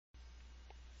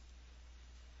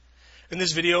In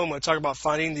this video, I'm going to talk about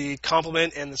finding the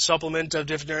complement and the supplement of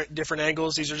different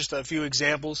angles. These are just a few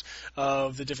examples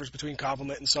of the difference between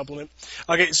complement and supplement.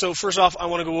 Okay, so first off, I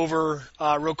want to go over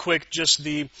real quick just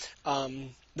the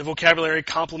vocabulary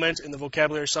complement and the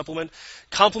vocabulary supplement.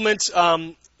 Complement,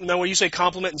 now when you say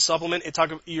complement and supplement,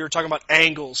 you're talking about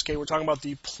angles. Okay, we're talking about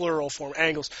the plural form,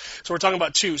 angles. So we're talking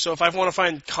about two. So if I want to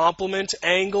find complement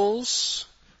angles,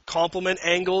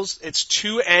 it's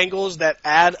two angles that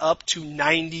add up to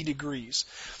 90 degrees.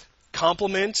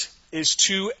 Complement is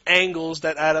two angles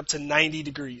that add up to 90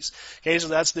 degrees. Okay, so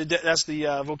that's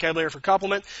the vocabulary for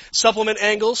complement. Supplement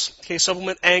angles, okay,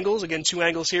 supplement angles, again, two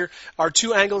angles here, are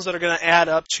two angles that are going to add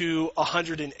up to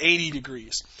 180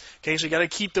 degrees. Okay, so you got to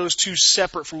keep those two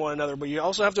separate from one another, but you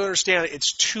also have to understand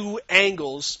it's two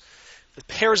angles, the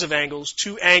pairs of angles,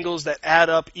 two angles that add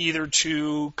up either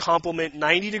to complement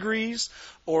 90 degrees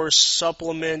or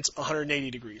supplement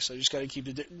 180 degrees. So you just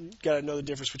got to know the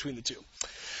difference between the two.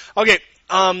 Okay,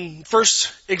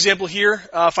 first example here,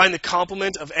 find the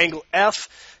complement of angle F.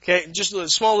 Okay, just a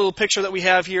small little picture that we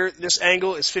have here. This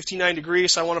angle is 59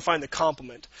 degrees, so I want to find the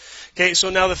complement. Okay, so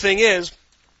now the thing is,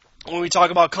 when we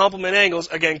talk about complement angles,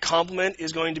 again, complement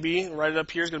is going to be, right up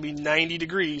here, is going to be 90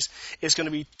 degrees. It's going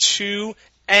to be two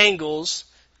angles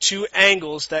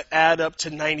that add up to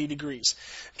 90 degrees.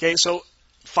 Okay, so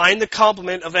find the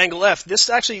complement of angle F. This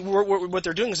actually, what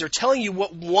they're doing is they're telling you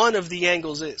what one of the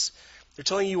angles is. They're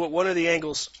telling you what one of the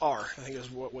angles are. I think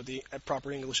that's what the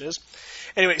proper English is.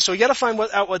 Anyway, so you got to find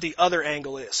out what the other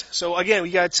angle is. So again, we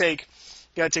got to take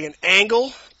an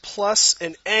angle plus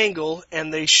an angle,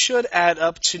 and they should add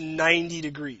up to 90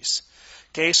 degrees.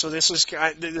 Okay, so this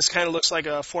kind of looks like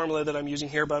a formula that I'm using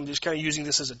here, but I'm just kind of using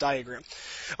this as a diagram.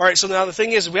 All right, so now the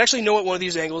thing is, we actually know what one of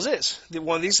these angles is.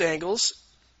 One of these angles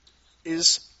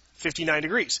is 59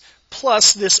 degrees.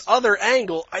 Plus this other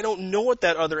angle, I don't know what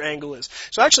that other angle is.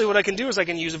 So actually what I can do is I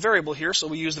can use a variable here. So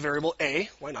we use the variable A,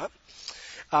 why not,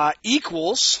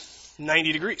 equals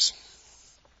 90 degrees.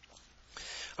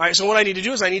 All right, so what I need to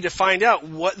do is I need to find out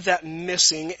what that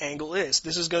missing angle is.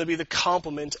 This is going to be the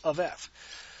complement of F.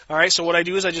 All right, so what I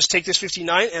do is I just take this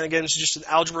 59, and again, it's just an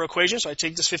algebra equation. So I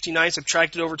take this 59,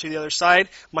 subtract it over to the other side.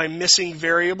 My missing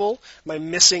variable, my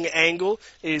missing angle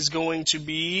is going to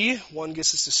be, 1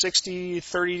 gets us to 60,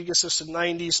 30 gets us to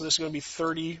 90, so this is going to be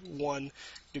 31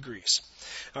 degrees.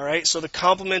 All right, so the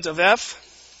complement of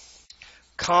F,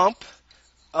 comp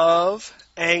of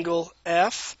angle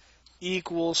F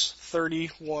equals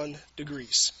 31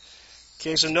 degrees.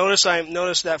 Okay, so notice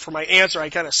that for my answer, I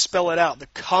kind of spell it out. The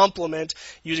complement,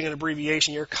 using an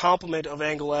abbreviation here, complement of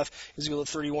angle F is equal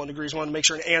to 31 degrees. I want to make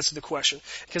sure and answer the question.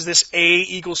 Because this A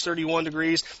equals 31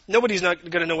 degrees, nobody's not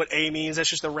going to know what A means.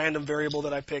 That's just a random variable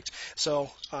that I picked.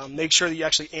 So make sure that you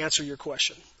actually answer your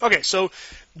question. Okay, so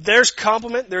there's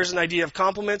complement. There's an idea of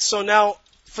complement. So now,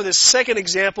 for this second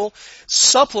example,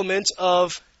 supplement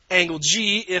of angle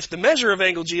G, if the measure of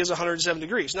angle G is 107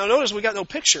 degrees. Now notice we got no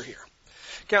picture here.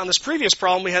 Okay, on this previous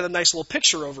problem, we had a nice little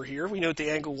picture over here. We knew what the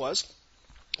angle was.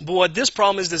 But what this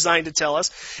problem is designed to tell us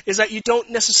is that you don't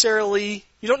necessarily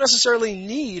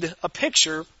need a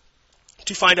picture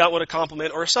to find out what a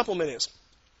complement or a supplement is.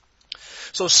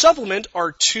 So supplement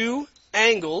are two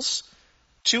angles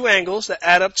that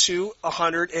add up to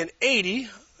 180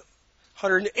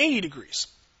 degrees.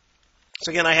 So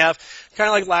again, I have kind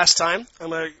of like last time. I'm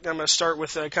gonna start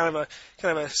with kind of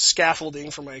a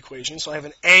scaffolding for my equation. So I have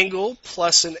an angle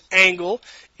plus an angle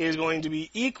is going to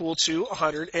be equal to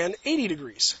 180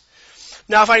 degrees.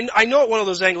 Now, if I know what one of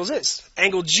those angles is,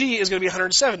 angle G is going to be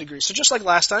 107 degrees. So just like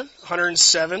last time,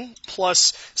 107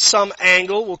 plus some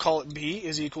angle, we'll call it B,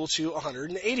 is equal to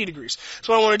 180 degrees.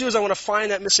 So what I want to do is I want to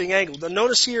find that missing angle. Now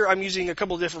notice here I'm using a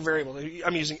couple of different variables.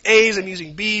 I'm using A's, I'm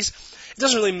using B's. It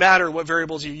doesn't really matter what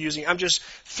variables you're using. I'm just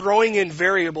throwing in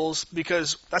variables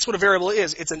because that's what a variable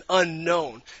is. It's an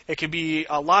unknown. It could be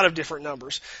a lot of different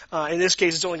numbers. In this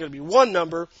case, it's only going to be one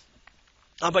number.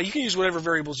 But you can use whatever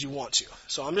variables you want to.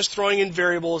 So I'm just throwing in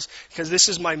variables because this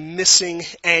is my missing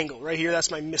angle. Right here,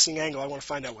 that's my missing angle. I want to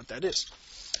find out what that is.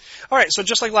 All right, so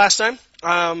just like last time,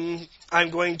 I'm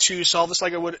going to solve this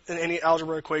like I would in any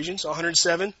algebra equation. So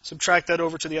 107, subtract that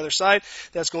over to the other side.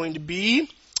 That's going to be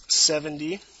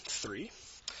 73.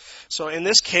 So in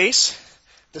this case,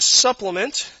 the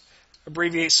supplement,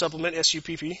 abbreviate supplement,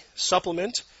 S-U-P-P,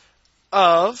 supplement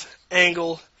of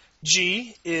angle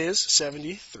G is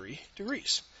 73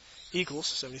 degrees. equals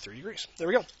 73 degrees. There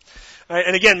we go. All right,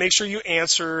 and again, make sure you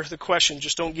answer the question.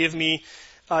 Just don't give any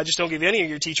of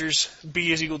your teachers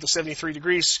B is equal to 73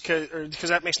 degrees because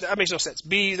that makes no sense.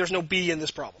 There's no B in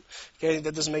this problem. Okay,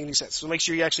 that doesn't make any sense. So make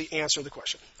sure you actually answer the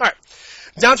question. All right,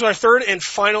 down to our third and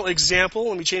final example.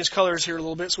 Let me change colors here a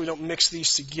little bit so we don't mix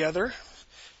these together.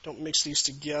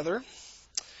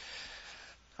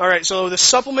 All right, so the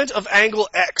supplement of angle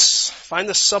x. Find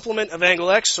the supplement of angle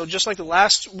x. So just like the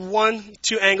last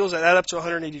two angles that add up to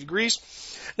 180 degrees.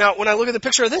 Now, when I look at the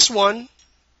picture of this one,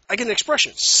 I get an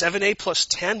expression, 7a plus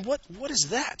 10. What is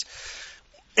that?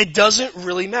 It doesn't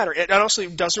really matter. It honestly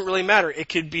doesn't really matter. It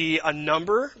could be a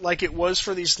number like it was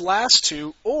for these last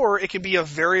two, or it could be a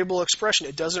variable expression.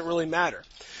 It doesn't really matter.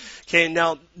 Okay,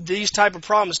 now these type of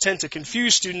problems tend to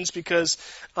confuse students because,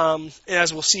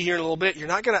 as we'll see here in a little bit, you're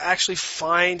not going to actually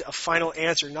find a final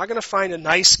answer. You're not going to find a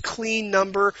nice clean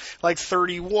number like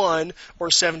 31 or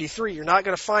 73. You're not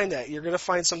going to find that. You're going to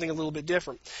find something a little bit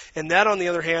different. And that, on the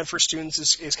other hand, for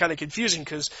students is kind of confusing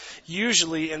because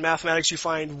usually in mathematics you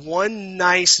find one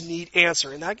nice, neat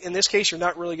answer. And in this case, you're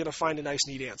not really going to find a nice,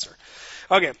 neat answer.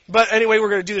 Okay, but anyway, we're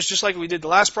going to do this just like we did the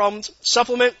last problems.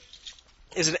 Supplement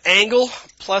is an angle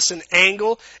plus an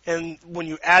angle, and when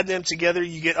you add them together,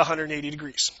 you get 180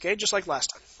 degrees. Okay, just like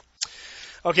last time.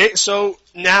 Okay, so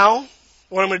now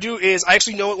what I'm going to do is I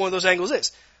actually know what one of those angles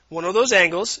is. One of those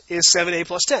angles is 7a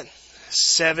plus 10.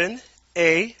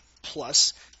 7a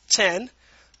plus 10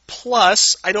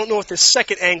 plus, I don't know what the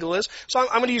second angle is, so I'm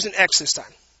going to use an x this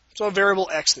time. So a variable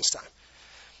x this time.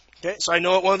 Okay, so I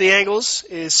know what one of the angles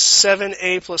is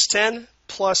 7a plus 10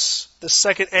 plus the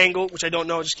second angle, which I don't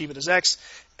know, I'll just keep it as x.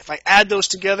 If I add those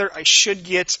together, I should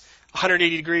get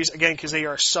 180 degrees, again, because they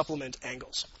are supplement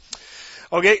angles.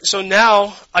 Okay, so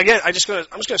now, again, I'm just going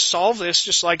to solve this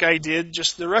just like I did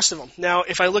just the rest of them. Now,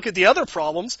 if I look at the other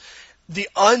problems, the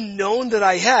unknown that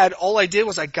I had, all I did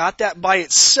was I got that by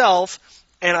itself,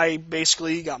 and I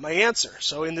basically got my answer.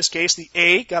 So in this case, the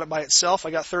A, got it by itself,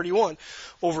 I got 31.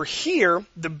 Over here,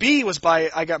 the B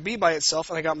I got B by itself,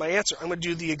 and I got my answer. I'm going to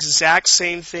do the exact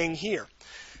same thing here,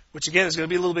 which again is going to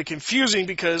be a little bit confusing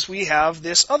because we have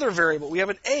this other variable. We have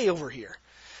an A over here.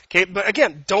 Okay, but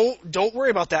again, don't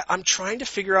worry about that. I'm trying to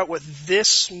figure out what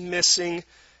this missing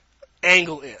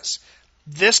angle is.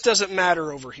 This doesn't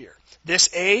matter over here. This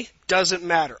A doesn't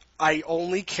matter. I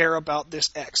only care about this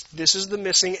x. This is the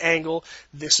missing angle.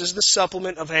 This is the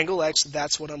supplement of angle x.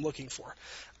 That's what I'm looking for.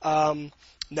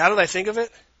 Now that I think of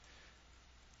it,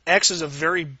 x is a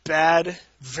very bad,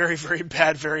 very, very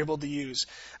bad variable to use.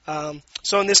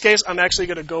 So in this case, I'm actually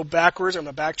going to go backwards. I'm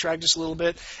going to backtrack just a little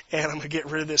bit, and I'm going to get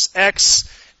rid of this x,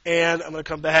 and I'm going to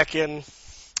come back and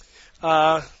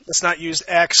let's not use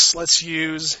x. Let's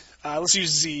use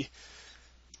z.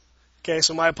 Okay,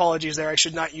 so my apologies there. I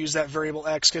should not use that variable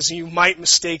x because you might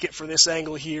mistake it for this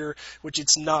angle here, which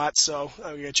it's not. So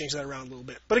I'm going to change that around a little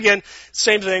bit. But again,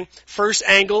 same thing. First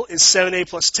angle is 7a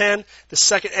plus 10. The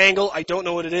second angle, I don't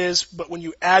know what it is, but when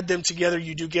you add them together,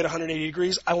 you do get 180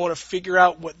 degrees. I want to figure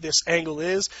out what this angle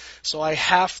is, so I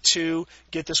have to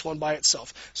get this one by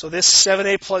itself. So this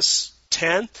 7a plus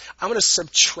 10, I'm going to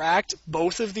subtract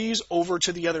both of these over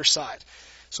to the other side.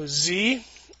 So z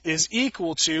is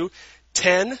equal to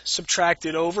 10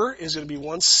 subtracted over is going to be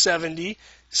 170.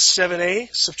 7a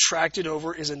subtracted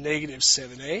over is a negative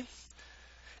 7a.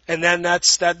 And then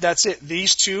that's it.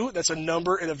 These two, that's a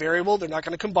number and a variable. They're not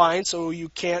going to combine, so you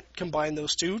can't combine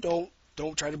those two. Don't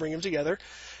try to bring them together.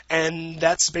 And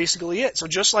that's basically it. So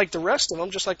just like the rest of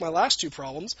them, just like my last two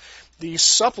problems, the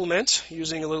supplement,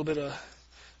 using a little bit of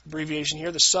abbreviation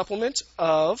here, the supplement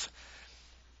of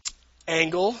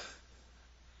angle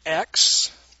x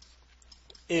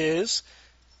is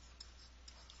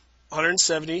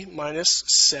 170 minus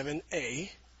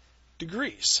 7a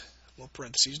degrees. Well,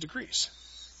 parentheses degrees.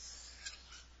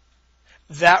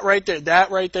 That right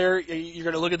there, you're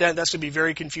going to look at that, and that's going to be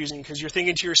very confusing because you're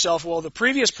thinking to yourself, well, the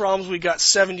previous problems we got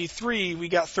 73, we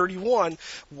got 31.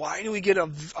 Why do we get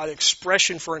an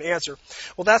expression for an answer?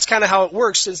 Well, that's kind of how it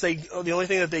works since the only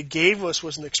thing that they gave us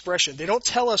was an expression. They don't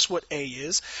tell us what A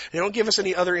is. They don't give us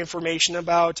any other information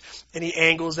about any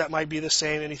angles that might be the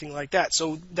same, anything like that.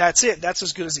 So that's it. That's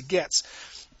as good as it gets.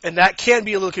 And that can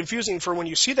be a little confusing for when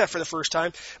you see that for the first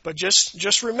time, but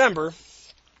just remember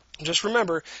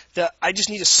that I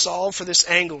just need to solve for this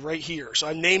angle right here. So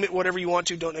I name it whatever you want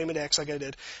to. Don't name it x like I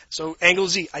did. So angle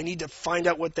z, I need to find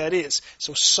out what that is.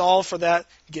 So solve for that,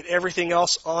 get everything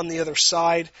else on the other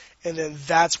side, and then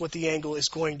that's what the angle is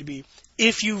going to be.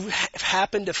 If you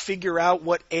happen to figure out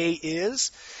what A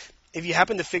is, if you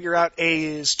happen to figure out A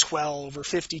is 12 or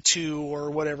 52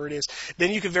 or whatever it is,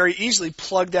 then you can very easily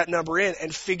plug that number in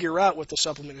and figure out what the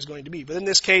supplement is going to be. But in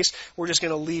this case, we're just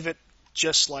going to leave it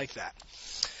just like that.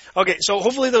 Okay, so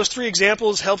hopefully those 3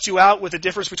 examples helped you out with the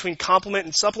difference between complement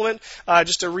and supplement.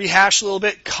 Just to rehash a little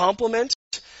bit, complement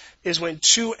is when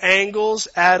 2 angles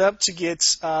add up to get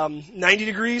 90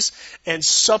 degrees, and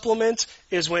supplement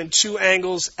is when 2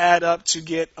 angles add up to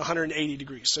get 180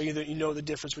 degrees. So you know the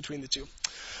difference between the 2.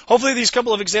 Hopefully these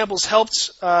couple of examples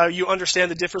helped you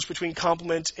understand the difference between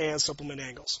complement and supplement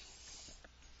angles.